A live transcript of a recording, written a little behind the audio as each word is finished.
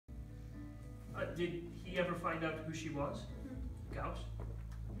Did he ever find out who she was? Gauss?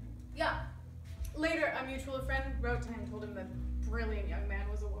 Yeah. Later, a mutual friend wrote to him, told him the brilliant young man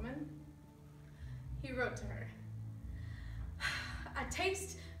was a woman. He wrote to her, "A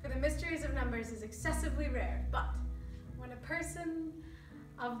taste for the mysteries of numbers is excessively rare, but when a person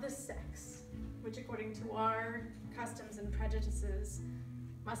of the sex, which according to our customs and prejudices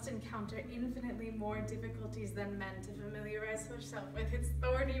must encounter infinitely more difficulties than men to familiarize herself with its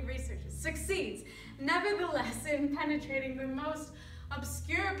thorny researches, succeeds, nevertheless, in penetrating the most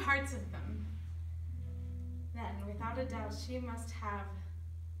obscure parts of them, then, without a doubt, she must have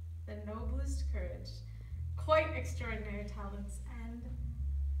the noblest courage, quite extraordinary talents, and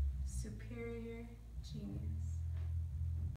superior genius."